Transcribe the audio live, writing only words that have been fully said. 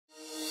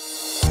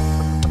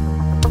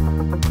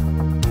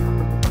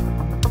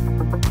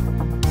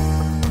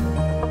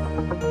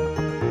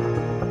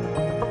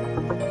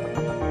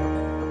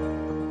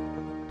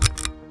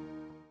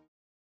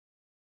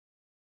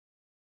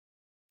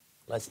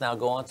let's now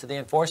go on to the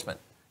enforcement.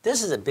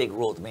 This is a big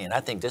rule to me, and I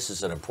think this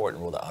is an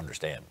important rule to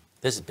understand.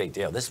 This is a big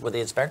deal. This is where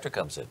the inspector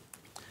comes in.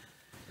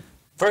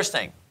 First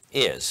thing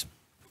is,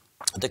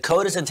 the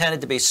code is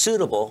intended to be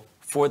suitable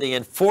for the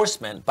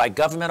enforcement by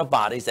governmental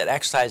bodies that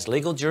exercise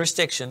legal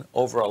jurisdiction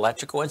over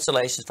electrical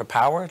installations for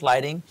power,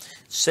 lighting,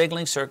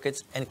 signaling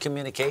circuits, and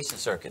communication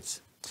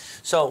circuits.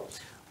 So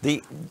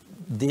the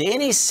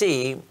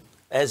NEC,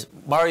 as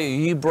Mario,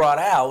 you brought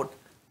out,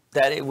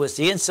 that it was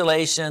the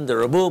installation, the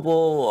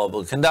removal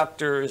of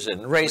conductors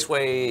and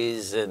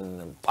raceways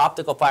and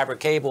optical fiber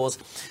cables.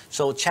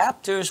 So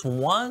chapters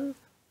 1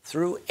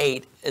 through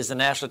 8 is the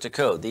National Electric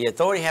Code. The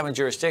authority having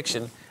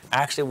jurisdiction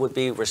actually would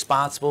be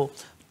responsible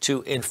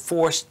to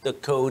enforce the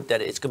code,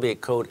 that it's going to be a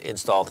code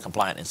installed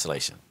compliant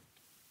installation.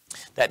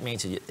 That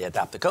means they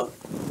adopt the code.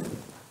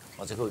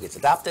 Once the code gets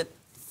adopted,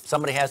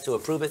 somebody has to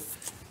approve it,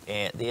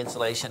 and the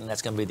installation, and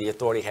that's going to be the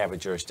authority having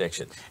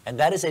jurisdiction. And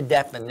that is a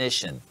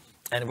definition.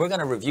 And we're going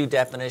to review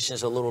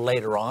definitions a little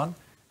later on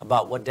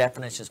about what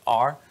definitions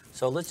are.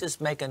 So let's just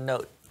make a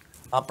note.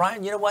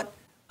 Brian, you know what?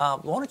 Why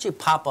don't you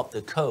pop up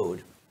the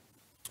code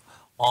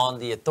on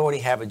the authority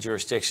having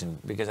jurisdiction,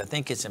 because I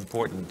think it's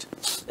important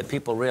that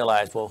people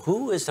realize, well,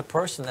 who is the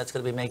person that's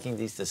going to be making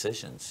these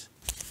decisions?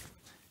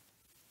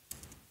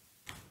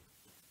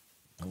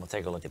 And we'll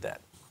take a look at that.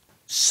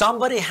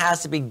 Somebody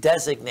has to be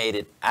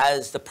designated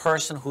as the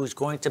person who's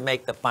going to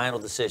make the final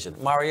decision.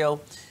 Mario,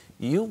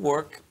 you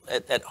work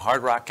at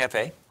Hard Rock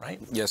Cafe,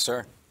 right? Yes,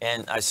 sir.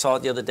 And I saw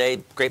it the other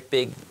day, great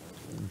big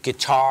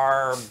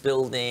guitar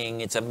building.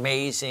 It's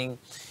amazing.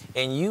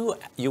 And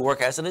you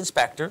work as an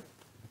inspector.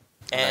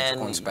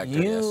 And inspector,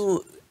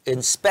 you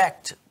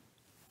inspect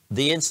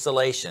the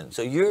installation.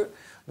 So you're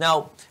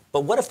now,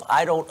 but what if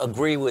I don't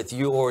agree with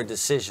your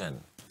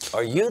decision?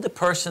 Are you the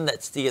person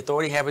that's the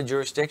authority having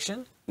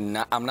jurisdiction?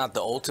 No, I'm not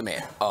the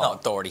ultimate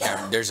authority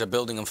having. There's a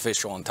building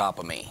official on top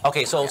of me.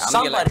 Okay, so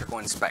I'm the electrical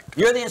inspector.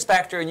 You're the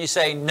inspector, and you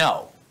say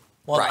no.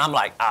 Well, right. I'm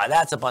like,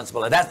 that's a bunch of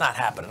bullshit. That's not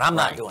happening. I'm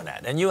not doing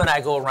that. And you and I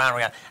go around,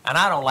 and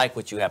I don't like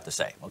what you have to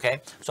say.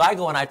 Okay, so I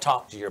go and I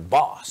talk to your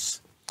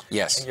boss.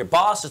 Yes. And your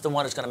boss is the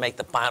one who's going to make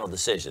the final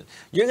decision.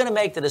 You're going to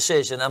make the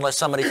decision unless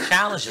somebody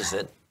challenges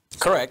it.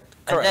 Correct.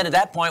 And then at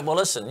that point, well,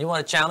 listen, you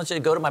want to challenge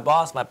it, go to my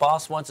boss. My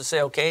boss wants to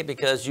say, okay,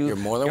 because you're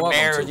more than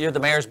welcome to. You're the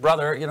mayor's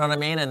brother, you know what I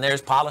mean? And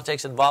there's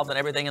politics involved in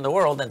everything in the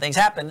world, and things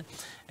happen.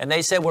 And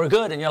they say, we're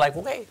good. And you're like,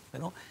 okay,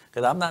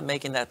 because I'm not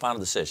making that final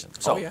decision.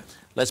 So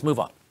let's move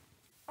on.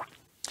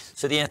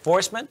 So the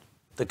enforcement,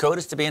 the code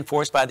is to be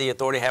enforced by the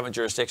authority having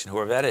jurisdiction,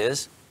 whoever that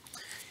is.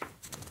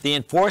 The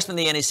enforcement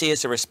of the NEC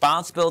is the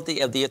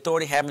responsibility of the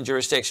authority having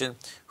jurisdiction,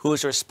 who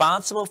is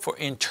responsible for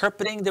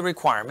interpreting the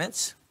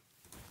requirements.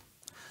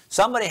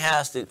 Somebody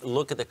has to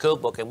look at the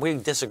code book, and we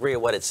disagree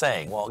with what it's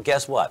saying. Well,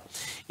 guess what?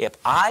 If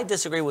I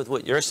disagree with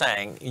what you're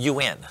saying, you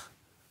win.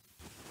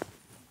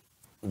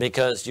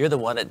 Because you're the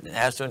one that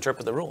has to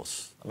interpret the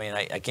rules. I mean,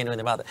 I can't do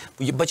anything about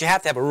that. But you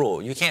have to have a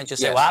rule. You can't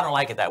just say, well, I don't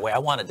like it that way. I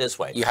want it this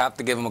way. You have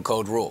to give them a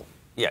code rule.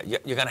 Yeah, you're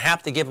going to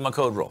have to give them a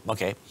code rule.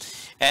 Okay.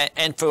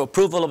 And for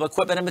approval of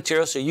equipment and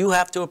material, so you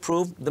have to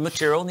approve the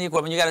material and the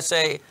equipment. You got to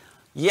say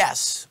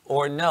yes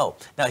or no.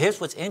 Now, here's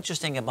what's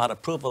interesting about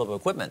approval of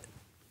equipment.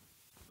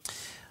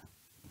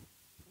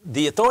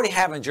 The authority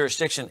having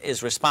jurisdiction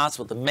is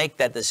responsible to make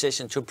that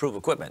decision to approve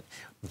equipment.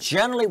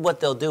 Generally, what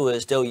they'll do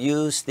is they'll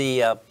use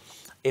the,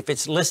 if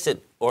it's listed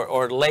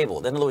or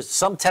labeled. In other words,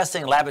 some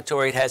testing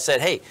laboratory has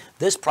said, hey,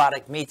 this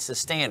product meets the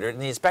standard.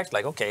 And the inspector's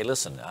like, okay,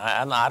 listen,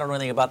 I don't know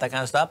anything about that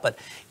kind of stuff, but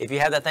if you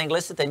have that thing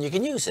listed, then you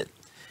can use it.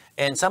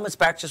 And some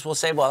inspectors will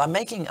say, well, I'm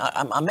making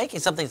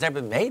something that's never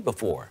been made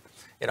before.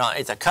 You know,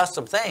 it's a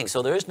custom thing,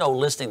 so there is no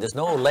listing, there's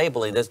no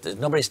labeling,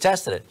 nobody's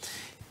tested it.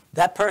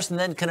 That person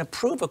then can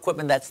approve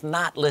equipment that's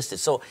not listed.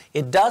 So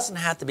it doesn't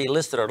have to be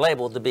listed or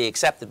labeled to be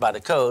accepted by the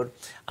code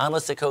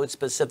unless the code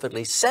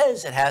specifically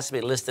says it has to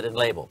be listed and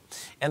labeled.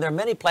 And there are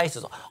many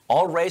places.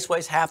 All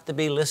raceways have to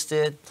be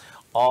listed.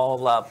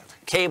 All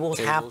cables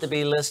have to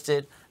be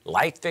listed.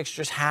 Light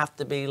fixtures have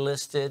to be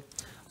listed.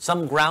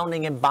 Some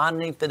grounding and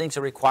bonding fittings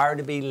are required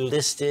to be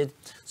listed.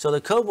 So the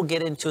code will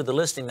get into the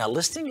listing. Now,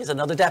 listing is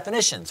another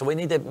definition. So we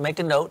need to make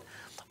a note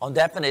on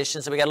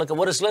definitions. So we got to look at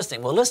what is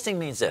listing. Well, listing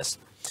means this.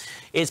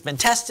 It's been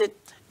tested,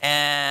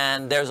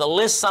 and there's a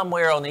list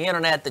somewhere on the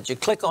internet that you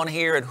click on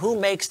here, and who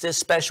makes this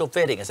special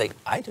fitting? And say,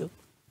 I do.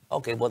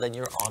 Okay, well, then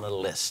you're on a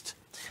list.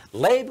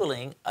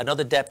 Labeling,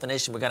 another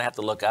definition we're going to have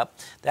to look up.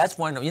 That's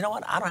when, you know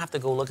what, I don't have to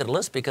go look at a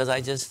list because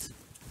I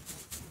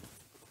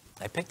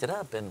picked it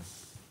up, and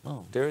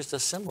oh, there's the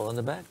symbol in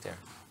the back there.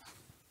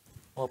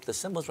 Well, if the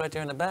symbol's right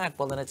there in the back,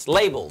 well, then it's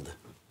labeled.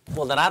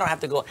 Well, then I don't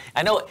have to go.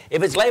 I know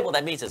if it's labeled,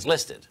 that means it's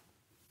listed.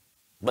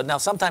 But now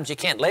sometimes you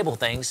can't label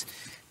things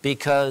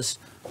because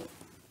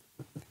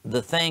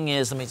the thing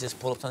is, let me just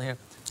pull up something here.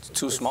 It's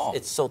too small.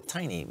 It's so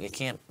tiny. They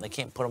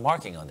can't put a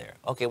marking on there.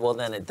 Okay, well,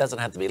 then it doesn't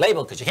have to be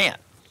labeled because you can't.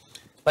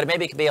 But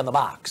maybe it could be on the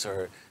box,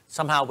 or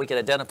somehow we could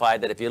identify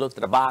that if you looked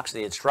at a box,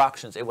 the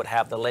instructions, it would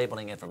have the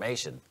labeling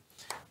information.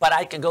 But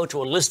I can go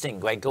to a listing,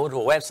 like go to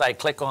a website,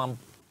 click on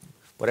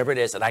whatever it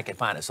is, and I can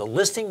find it. So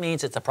listing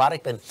means it's a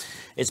product,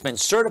 it's been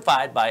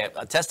certified by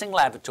a testing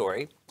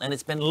laboratory, and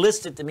it's been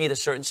listed to meet a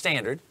certain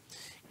standard,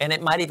 and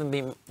it might even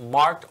be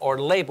marked or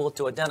labeled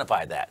to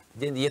identify that.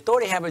 Then the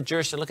authority have a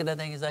jurisdiction look at that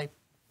thing and say,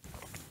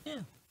 yeah,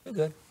 you're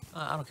good.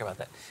 I don't care about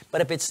that.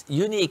 But if it's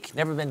unique,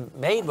 never been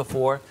made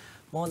before,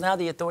 well, now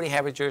the authority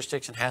have a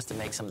jurisdiction has to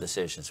make some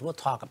decisions. We'll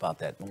talk about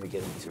that when we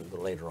get into it a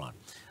little later on.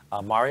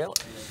 Mario and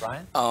then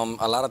Brian?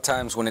 A lot of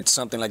times when it's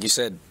something, like you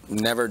said,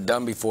 never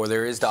done before,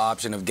 there is the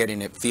option of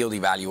getting it field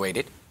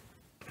evaluated.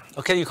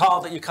 Okay, you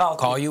call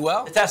you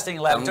well. The testing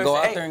laboratory. Go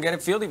out there and get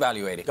it field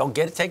evaluated. Don't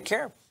get it taken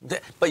care of.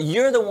 But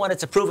you're the one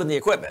that's approving the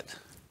equipment.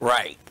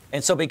 Right.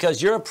 And so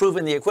because you're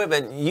approving the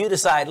equipment, you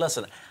decide,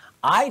 listen,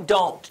 I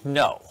don't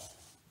know.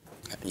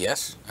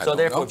 Yes. So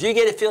therefore, if you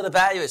get it field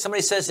evaluated,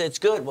 somebody says it's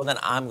good, well, then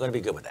I'm going to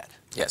be good with that.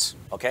 Yes.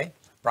 Okay?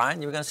 Brian,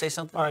 you were going to say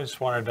something? I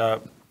just wanted to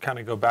kind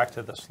of go back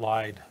to the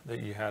slide that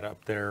you had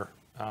up there,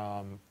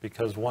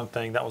 because one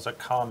thing, that was a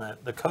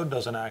comment. The code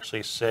doesn't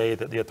actually say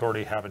that the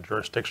authority having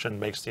jurisdiction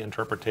makes the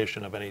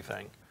interpretation of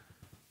anything.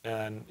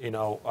 And, you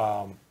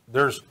know,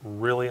 there's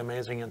really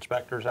amazing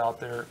inspectors out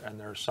there, and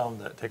there's some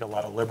that take a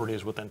lot of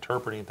liberties with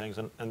interpreting things.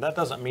 And that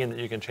doesn't mean that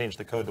you can change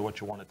the code to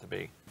what you want it to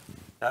be.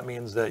 That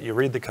means that you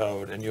read the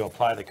code and you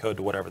apply the code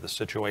to whatever the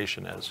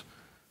situation is.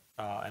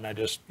 And I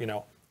just, you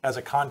know, as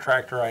a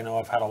contractor, I know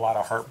I've had a lot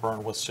of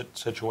heartburn with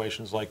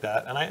situations like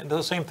that. And I do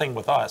the same thing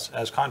with us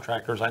as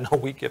contractors. I know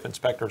we give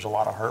inspectors a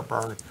lot of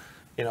heartburn.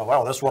 You know,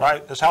 well, this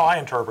is how I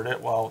interpret it.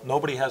 Well,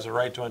 nobody has the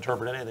right to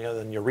interpret anything other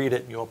than you read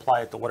it and you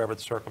apply it to whatever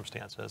the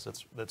circumstance is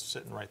that's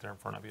sitting right there in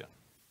front of you.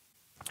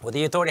 Well,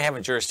 the authority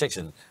having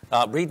jurisdiction.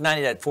 Read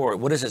 90.4.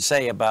 What does it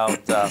say about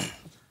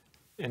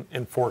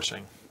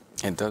enforcing?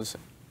 It does.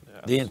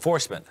 The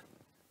enforcement.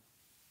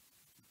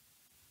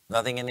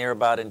 Nothing in there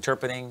about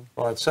interpreting?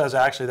 Well, it says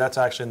actually, that's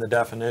actually in the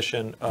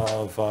definition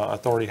of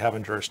authority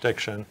having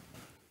jurisdiction.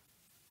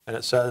 And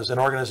it says an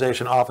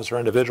organization, office, or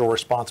individual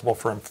responsible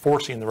for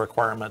enforcing the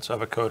requirements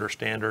of a code or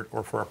standard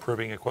or for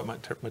approving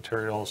equipment,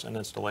 materials, and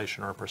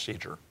installation or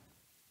procedure.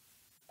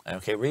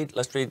 Okay,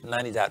 let's read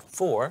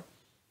 90.4.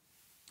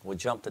 We'll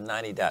jump to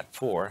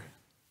 90.4.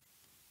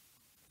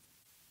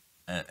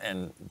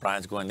 And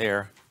Brian's going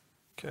there.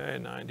 Okay,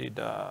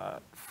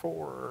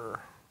 90.4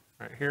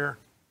 right here.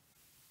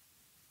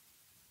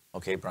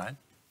 Okay, Brian.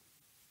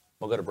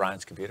 We'll go to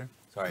Brian's computer.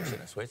 Sorry, I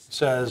shouldn't have switched. It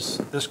says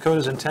this code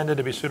is intended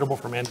to be suitable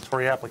for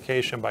mandatory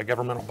application by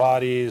governmental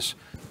bodies.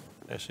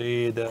 I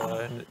see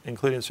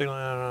including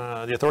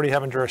the authority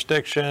having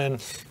jurisdiction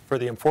for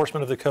the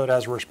enforcement of the code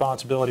has a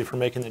responsibility for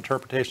making the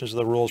interpretations of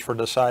the rules, for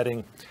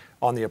deciding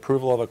on the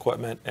approval of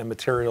equipment and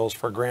materials,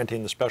 for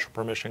granting the special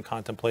permission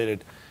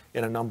contemplated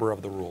in a number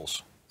of the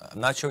rules. I'm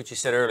not sure what you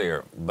said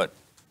earlier, but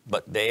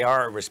they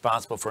are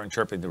responsible for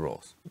interpreting the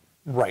rules.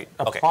 Right.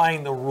 Okay.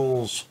 Applying the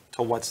rules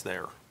to what's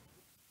there,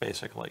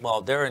 basically.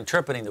 Well, they're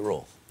interpreting the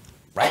rule,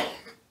 right?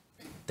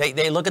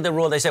 They look at the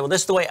rule, they say, well,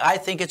 this is the way I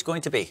think it's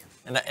going to be.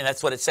 And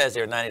that's what it says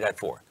there in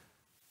 90.4,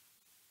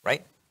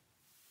 right?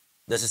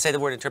 Does it say the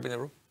word interpreting the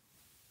rule?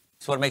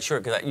 Just want to make sure,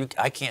 because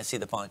I can't see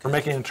the font. We're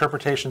making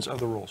interpretations of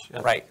the rules.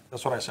 Yes. Right.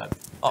 That's what I said.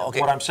 Oh, okay.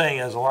 What I'm saying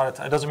is a lot of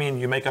times, it doesn't mean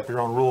you make up your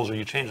own rules or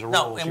you change the rules.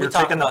 No, and you're we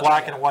talk taking the about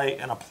black that. and white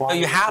and applying So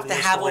you it have to to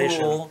the have a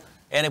installation. rule,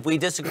 and if we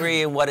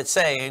disagree in what it's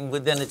saying,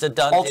 then it's a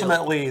done deal.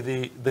 Ultimately,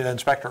 the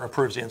inspector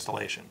approves the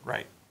installation,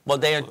 right? Well,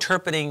 they're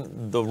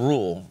interpreting the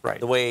rule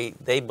the way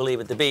they believe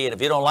it to be, and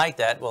if you don't like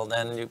that, well,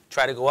 then you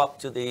try to go up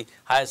to the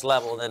highest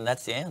level, and then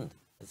that's the end.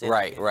 That's the end.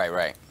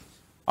 Right.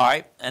 All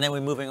right, and then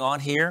we're moving on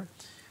here.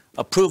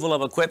 Approval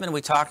of equipment,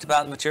 we talked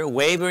about material,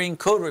 waiving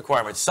code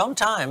requirements.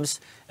 Sometimes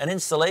an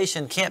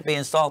installation can't be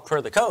installed per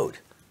the code.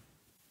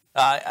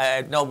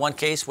 I know one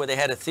case where they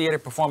had a theater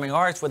performing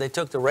arts where they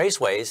took the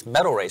raceways,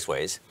 metal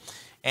raceways,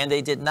 and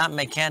they did not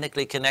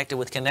mechanically connect it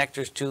with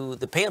connectors to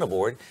the panel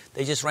board.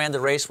 They just ran the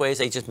raceways,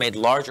 they just made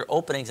larger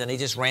openings, and they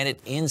just ran it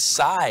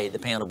inside the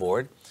panel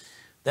board.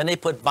 Then they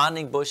put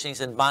bonding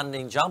bushings and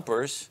bonding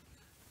jumpers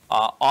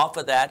off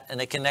of that, and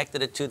they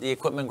connected it to the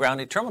equipment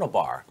grounding terminal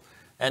bar.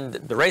 And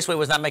the raceway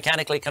was not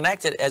mechanically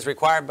connected as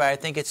required by, I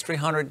think it's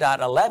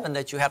 300.11,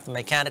 that you have to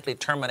mechanically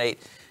terminate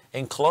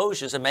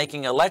enclosures and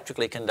making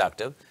electrically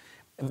conductive.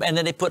 And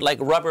then they put like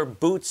rubber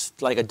boots,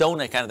 like a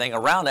donut kind of thing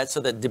around that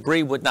so that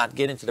debris would not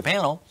get into the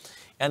panel.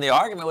 And the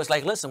argument was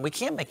like, listen, we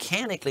can't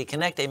mechanically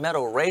connect a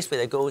metal raceway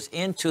that goes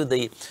into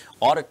the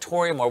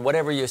auditorium or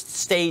whatever your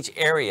stage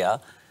area,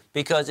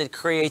 because it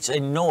creates a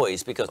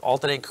noise, because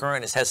alternating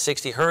current has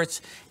 60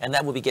 hertz, and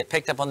that will get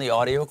picked up on the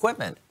audio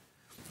equipment.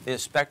 The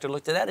inspector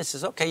looked at that and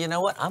says, okay, you know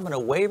what? I'm going to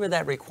waiver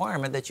that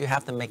requirement that you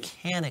have to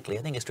mechanically,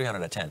 I think it's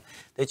 310,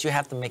 that you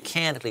have to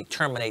mechanically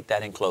terminate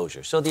that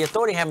enclosure. So the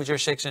authority having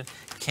jurisdiction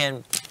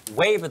can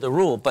waiver the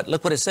rule, but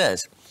look what it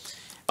says.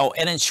 Oh,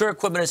 and ensure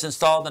equipment is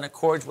installed in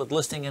accordance with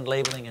listing and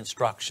labeling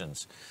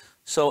instructions.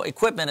 So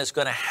equipment is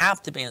going to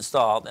have to be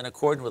installed in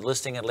accordance with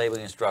listing and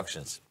labeling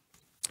instructions.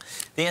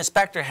 The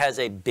inspector has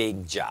a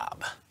big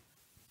job,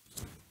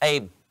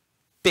 and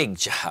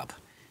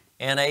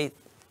a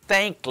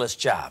thankless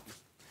job.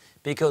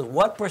 Because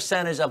what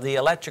percentage of the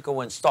electrical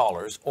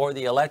installers or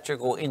the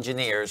electrical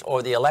engineers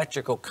or the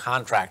electrical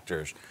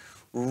contractors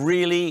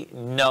really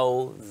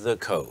know the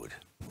code?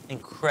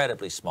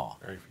 Incredibly small.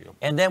 Very few.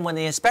 And then when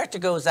the inspector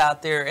goes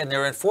out there and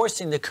they're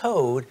enforcing the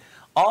code,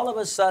 all of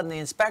a sudden the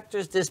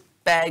inspector's this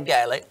bad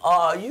guy, like,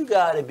 oh, you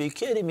gotta be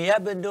kidding me.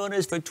 I've been doing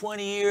this for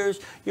 20 years.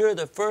 You're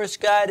the first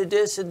guy to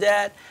this and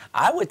that.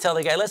 I would tell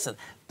the guy, listen,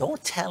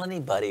 don't tell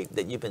anybody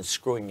that you've been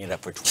screwing it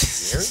up for 20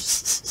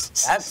 years.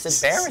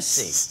 That's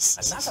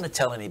embarrassing. I'm not gonna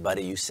tell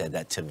anybody you said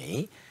that to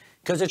me.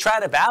 Because they're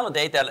trying to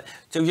validate that.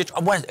 So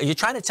are you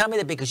trying to tell me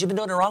that because you've been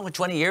doing it wrong for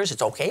 20 years,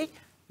 it's okay?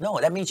 No,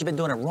 that means you've been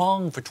doing it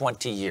wrong for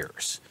 20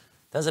 years.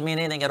 Doesn't mean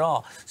anything at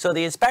all. So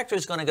the inspector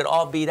is going to get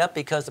all beat up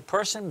because the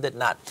person did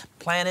not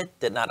plan it,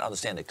 did not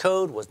understand the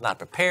code, was not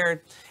prepared,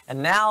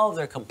 and now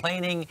they're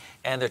complaining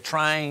and they're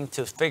trying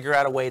to figure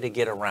out a way to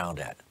get around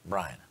that.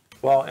 Brian.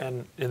 Well,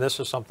 and this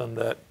is something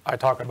that I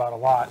talk about a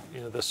lot.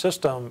 You know, the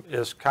system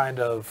is kind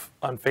of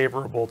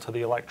unfavorable to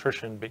the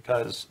electrician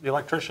because the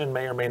electrician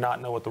may or may not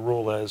know what the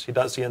rule is. He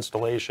does the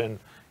installation.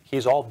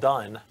 He's all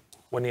done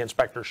when the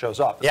inspector shows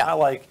up. It's not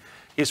like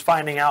he's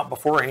finding out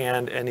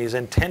beforehand and he's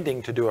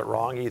intending to do it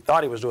wrong. He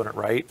thought he was doing it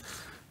right.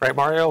 Right,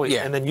 Mario?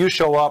 Yeah. And then you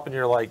show up and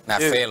you're like,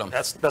 dude, fail him.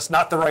 That's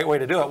not the right way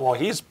to do it. Well,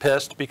 he's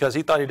pissed because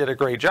he thought he did a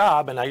great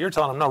job, and now you're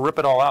telling him, no, rip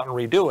it all out and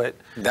redo it.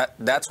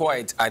 That's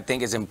why I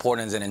think it's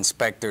important as an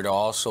inspector to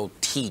also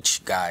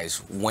teach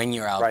guys when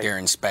you're out there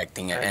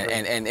inspecting it.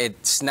 And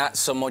it's not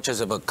so much as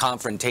of a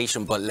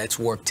confrontation, but let's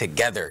work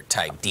together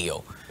type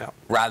deal.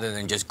 Rather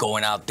than just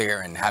going out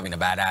there and having a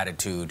bad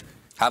attitude.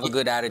 Have a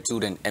good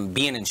attitude and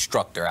be an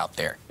instructor out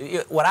there.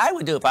 What I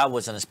would do if I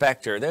was an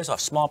inspector, there's a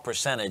small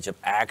percentage of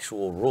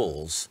actual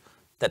rules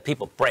that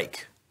people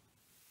break.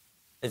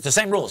 It's the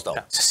same rules, though.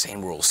 It's the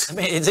same rules. I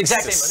mean, it's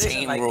exactly the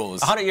same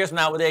rules. 100 years from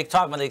now, they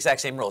talk about the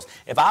exact same rules.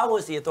 If I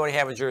was the authority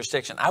having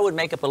jurisdiction, I would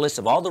make up a list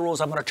of all the rules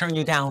I'm going to turn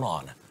you down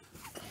on.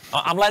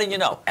 I'm letting you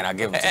know. And I'll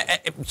give them to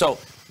you. So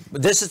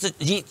this is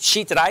the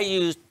sheet that I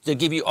use to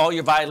give you all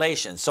your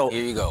violations. So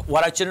here you go.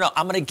 What I want you to know,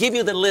 I'm going to give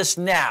you the list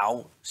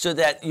now so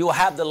that you'll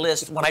have the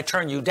list when I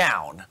turn you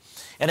down.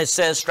 And it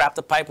says strap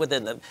the pipe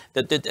within them.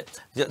 Do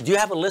you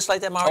have a list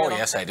like that, Mario? Oh,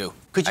 yes, I do.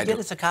 Could you get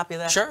us a copy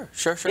of that? Sure.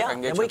 Yeah, I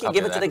can get and you we a can copy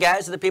give of it to that. the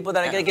guys or the people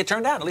that are going to get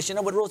turned down. At least you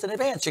know what rules in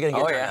advance you're going to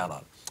get turned down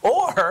on.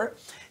 Or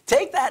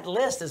take that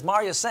list, as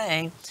Mario's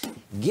saying,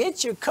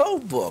 get your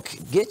code book,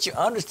 get your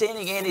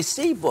Understanding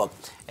NEC book.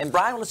 And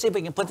Brian, let's see if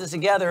we can put this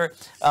together,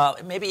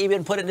 maybe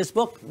even put it in this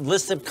book,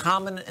 list of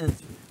common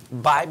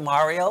by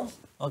Mario,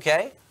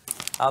 okay?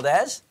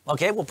 Aldez,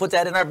 okay, we'll put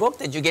that in our book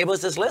that you gave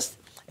us this list.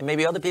 And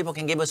maybe other people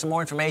can give us some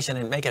more information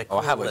and make it a cool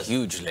I'll have list. a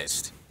huge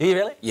list. Do you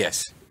really?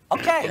 Yes.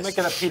 Okay. We'll make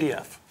it a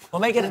PDF. We'll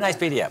make it a nice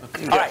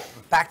PDF. All right,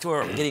 back to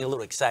where we're getting a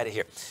little excited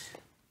here.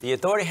 The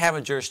authority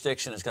having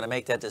jurisdiction is going to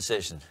make that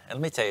decision. And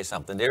let me tell you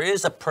something. There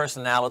is a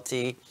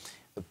personality,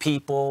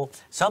 people.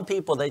 Some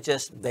people, they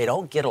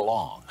don't get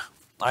along.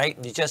 All right?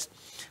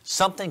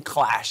 Something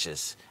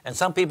clashes. And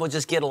some people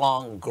just get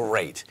along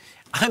great.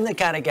 I'm the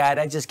kind of guy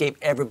that just gave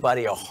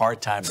everybody a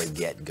hard time to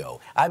get-go.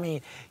 I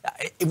mean,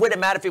 it wouldn't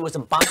matter if it was a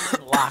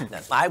bonding lock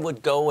nut. I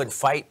would go and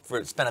spend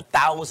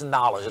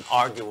 $1,000 and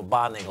argue with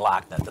bonding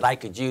lock nut that I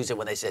could use it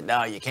when they said,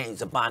 no, you can't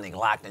use a bonding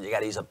lock nut. You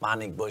got to use a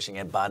bonding bushing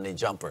and bonding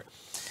jumper.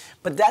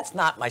 But that's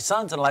not, my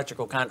son's an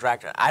electrical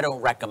contractor. I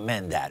don't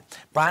recommend that.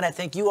 Brian, I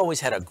think you always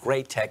had a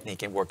great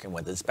technique in working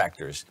with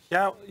inspectors.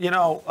 Yeah,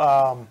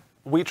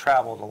 we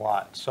traveled a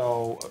lot.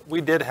 So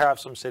we did have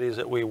some cities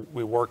that we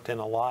worked in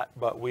a lot,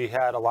 but we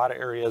had a lot of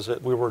areas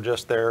that we were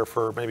just there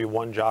for maybe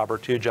one job or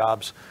two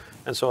jobs.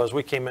 And so as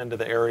we came into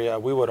the area,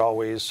 we would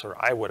always, or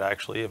I would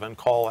actually even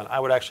call, and I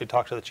would actually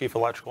talk to the chief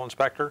electrical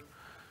inspector.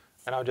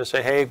 And I would just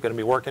say, hey, I'm going to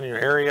be working in your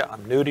area.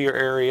 I'm new to your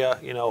area.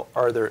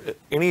 Are there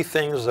any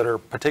things that are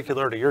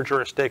particular to your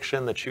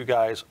jurisdiction that you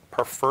guys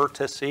prefer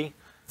to see?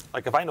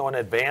 Like if I know in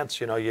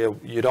advance, you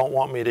don't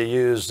want me to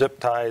use zip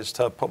ties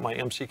to put my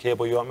MC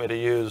cable, you want me to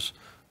use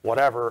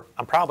whatever,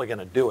 I'm probably going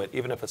to do it,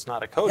 even if it's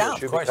not a code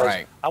issue, of course.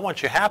 because I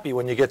want you happy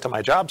when you get to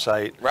my job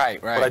site.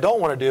 Right. What I don't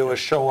want to do is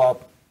show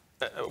up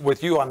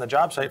with you on the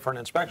job site for an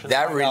inspection.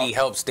 That really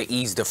helps to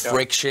ease the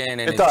friction,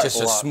 and it's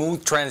just a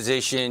smooth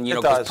transition,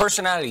 because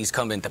personalities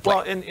come into play.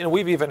 Well, and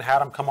we've even had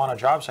them come on a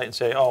job site and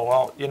say, oh,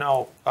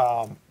 well,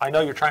 I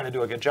know you're trying to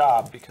do a good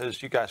job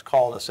because you guys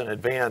called us in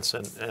advance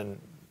and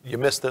you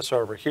missed this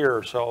over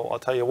here, so I'll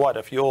tell you what,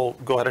 if you'll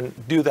go ahead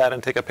and do that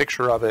and take a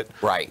picture of it,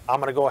 right, I'm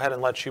going to go ahead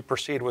and let you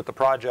proceed with the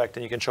project,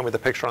 and you can show me the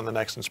picture on the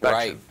next inspection.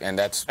 Right, and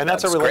that's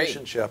a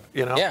relationship,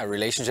 Yeah, a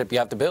relationship you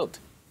have to build.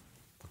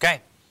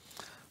 Okay,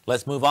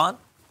 let's move on.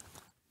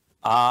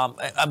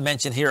 I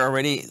mentioned here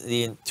already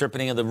the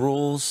interpreting of the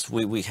rules.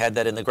 We had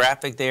that in the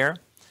graphic there.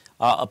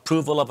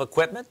 Approval of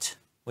equipment.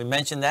 We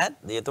mentioned that.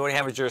 The authority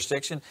having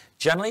jurisdiction.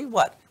 Generally,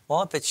 what?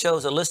 Well, if it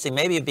shows a listing,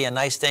 maybe it'd be a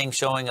nice thing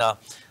showing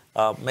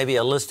maybe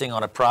a listing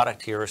on a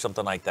product here or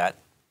something like that.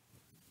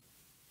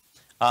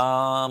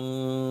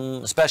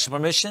 Special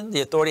permission.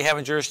 The authority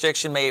having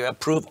jurisdiction may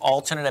approve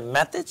alternative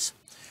methods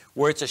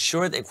where it's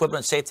assured that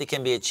equipment safety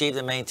can be achieved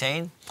and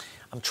maintained.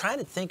 I'm trying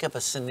to think of a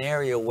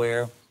scenario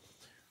where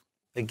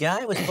The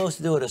guy was supposed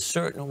to do it a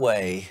certain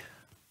way,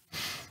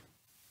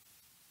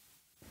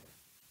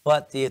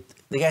 but the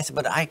guy said,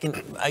 but I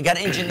got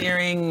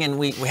engineering, and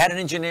we had an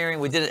engineering,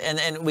 we did it,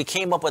 and we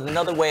came up with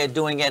another way of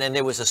doing it, and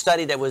there was a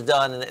study that was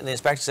done, and the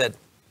inspector said,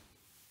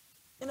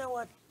 you know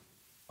what,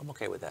 I'm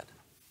okay with that.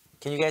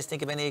 Can you guys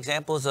think of any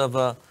examples of,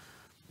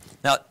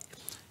 now,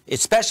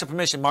 it's special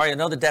permission, Mario,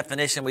 know the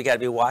definition we got to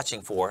be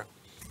watching for,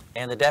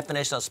 and the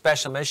definition of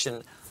special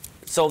permission.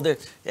 So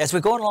as we're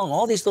going along,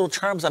 all these little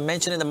terms I'm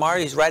mentioning that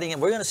Mario's writing,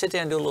 and we're going to sit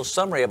there and do a little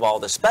summary of all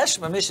this.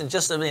 Special permission,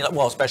 just,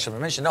 well, special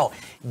permission, no.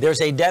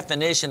 There's a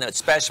definition of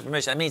special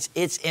permission. That means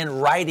it's in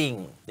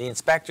writing. The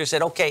inspector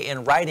said, okay,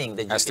 in writing.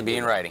 That has to be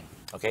in writing.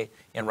 Okay,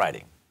 in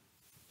writing.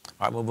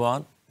 All right, move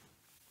on.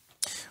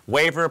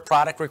 Waiver of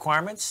product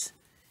requirements.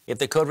 If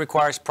the code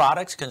requires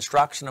products,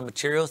 construction, or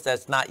materials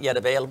that's not yet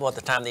available at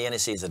the time the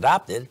NEC is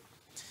adopted,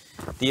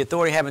 the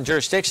authority having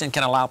jurisdiction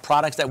can allow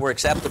products that were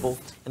acceptable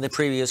in the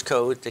previous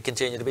code to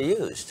continue to be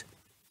used.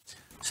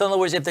 So in other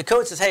words, if the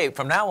code says, hey,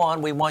 from now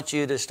on, we want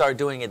you to start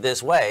doing it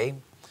this way,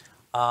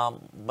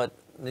 but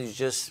you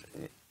just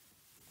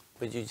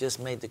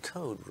made the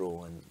code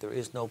rule, and there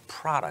is no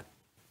product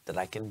that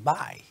I can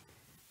buy.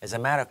 As a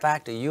matter of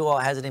fact, the UL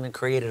hasn't even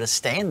created a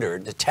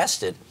standard to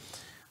test it.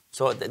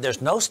 So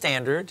there's no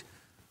standard,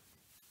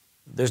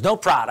 there's no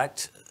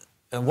product,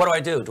 and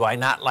what do? Do I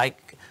not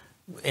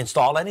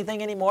install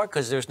anything anymore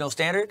because there's no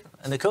standard?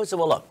 And the code said,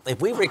 well, look, if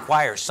we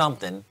require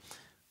something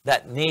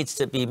that needs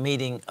to be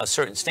meeting a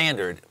certain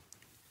standard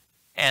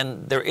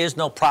and there is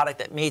no product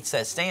that meets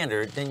that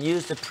standard, then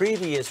use the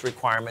previous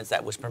requirements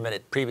that was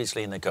permitted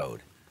previously in the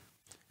code.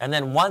 And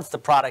then once the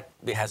product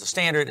has a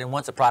standard and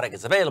once the product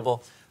is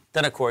available,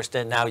 then of course,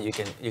 then now you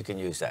can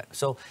use that.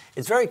 So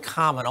it's very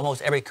common,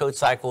 almost every code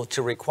cycle,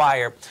 to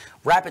require.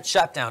 Rapid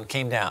shutdown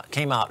came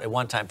out at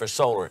one time for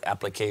solar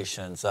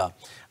applications.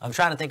 I'm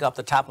trying to think off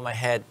the top of my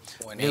head.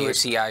 When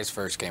AFCIs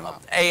first came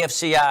out.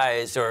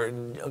 AFCIs, or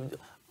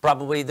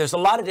probably, there's a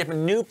lot of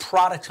different new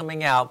products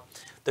coming out.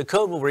 The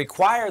code will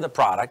require the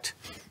product.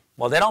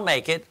 Well, they don't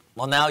make it.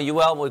 Well, now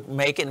UL will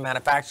make it and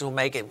manufacturers will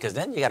make it, because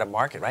then you got to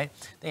market, right?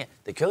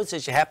 The code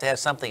says you have to have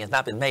something that's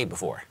not been made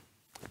before.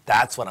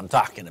 That's what I'm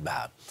talking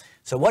about.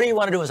 So what do you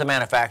want to do as a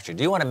manufacturer?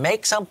 Do you want to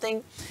make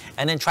something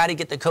and then try to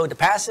get the code to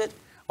pass it?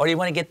 Or do you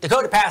want to get the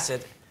code to pass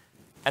it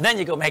and then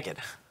you go make it?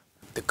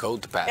 The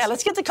code to pass it. Yeah,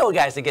 let's get the code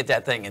guys to get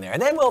that thing in there.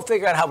 And then we'll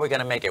figure out how we're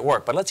going to make it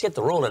work. But let's get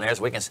the rule in there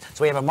so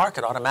we have a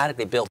market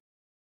automatically built.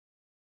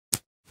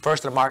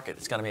 First in the market,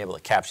 it's going to be able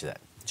to capture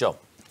that. Joe.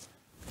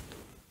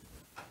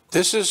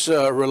 This is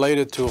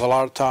related to a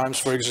lot of times,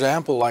 for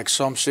example, like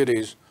some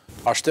cities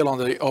are still on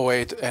the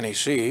 08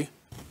 NEC.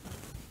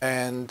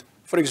 And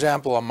for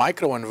example, a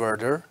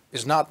microinverter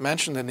is not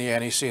mentioned in the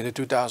NEC in the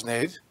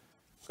 2008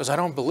 because I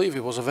don't believe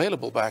it was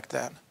available back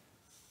then.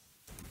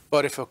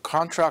 But if a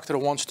contractor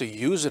wants to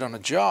use it on a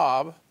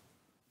job,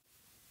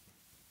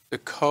 the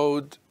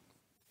code,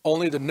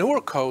 only the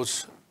newer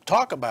codes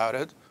talk about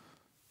it.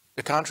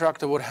 The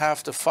contractor would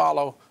have to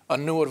follow a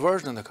newer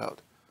version of the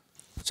code.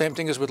 Same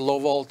thing as with low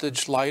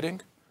voltage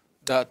lighting.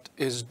 That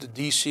is the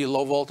DC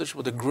low voltage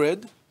with the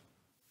grid.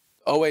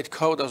 08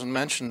 code doesn't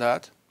mention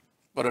that,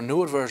 but a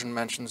newer version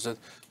mentions it.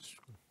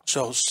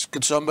 So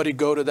could somebody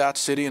go to that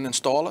city and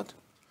install it?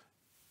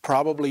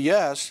 Probably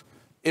yes,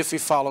 if he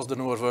follows the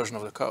newer version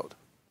of the code.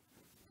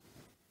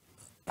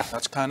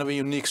 That's kind of a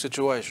unique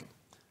situation.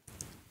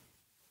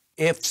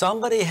 If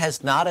somebody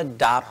has not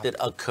adopted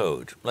a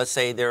code, let's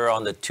say they're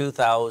on the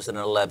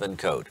 2011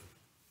 code,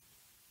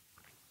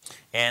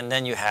 and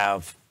then you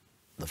have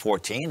the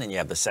 14, and you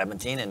have the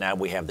 17, and now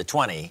we have the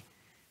 20,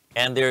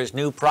 and there's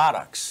new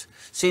products.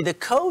 See, the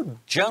code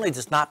generally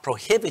does not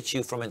prohibit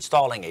you from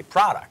installing a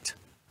product.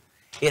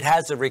 It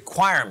has a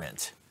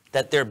requirement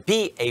that there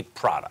be a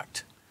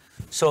product.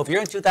 So if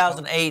you're in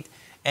 2008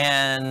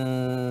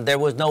 and there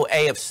was no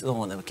AFC, oh,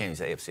 we can't use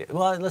AFC.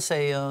 Well, let's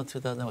say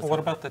 2000. Well, what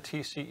about the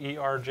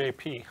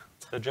TCERJP,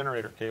 the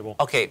generator cable?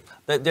 Okay,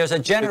 there's a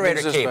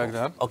generator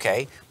cable.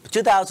 Okay, the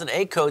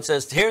 2008 code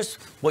says here's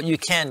what you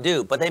can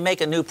do, but they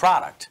make a new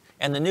product,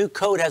 and the new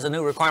code has a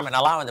new requirement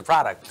allowing the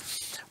product.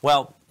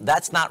 Well,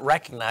 that's not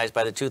recognized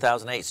by the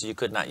 2008, so you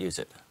could not use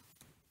it.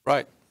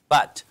 Right.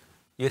 But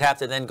you'd have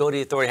to then go to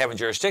the authority having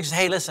jurisdiction.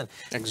 Hey, listen,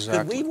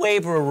 could we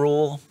waiver a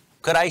rule?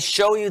 Could I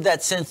show you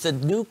that since the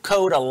new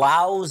code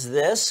allows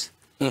this,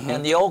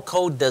 and the old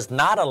code does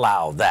not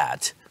allow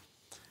that,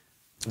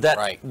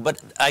 right.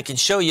 But I can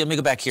show you, let me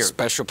go back here.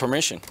 Special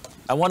permission.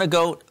 I want to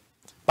go,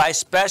 by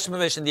special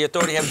permission, the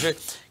authority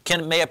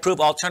may approve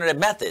alternative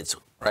methods,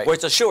 right, where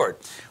it's assured.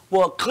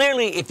 Well,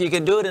 clearly, if you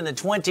can do it in the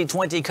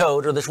 2020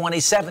 code or the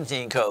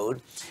 2017 code,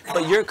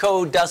 but your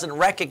code doesn't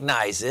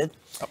recognize it,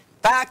 the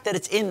fact that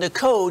it's in the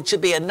code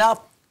should be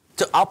enough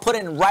to, I'll put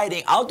it in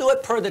writing, I'll do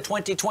it per the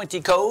 2020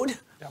 code,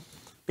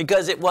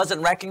 because it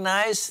wasn't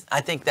recognized. I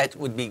think that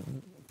would be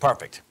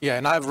perfect. Yeah,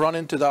 and I've run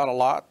into that a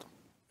lot,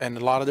 and a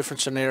lot of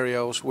different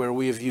scenarios where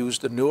we have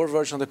used the newer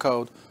version of the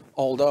code,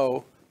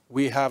 although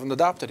we haven't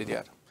adopted it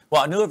yet.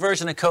 Well, a newer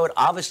version of code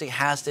obviously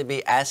has to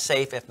be as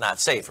safe, if not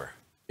safer.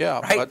 Yeah,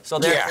 right? but- So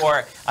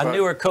therefore, a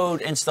newer code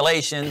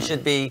installation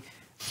should be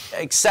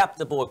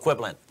acceptable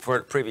equivalent for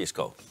previous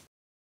code.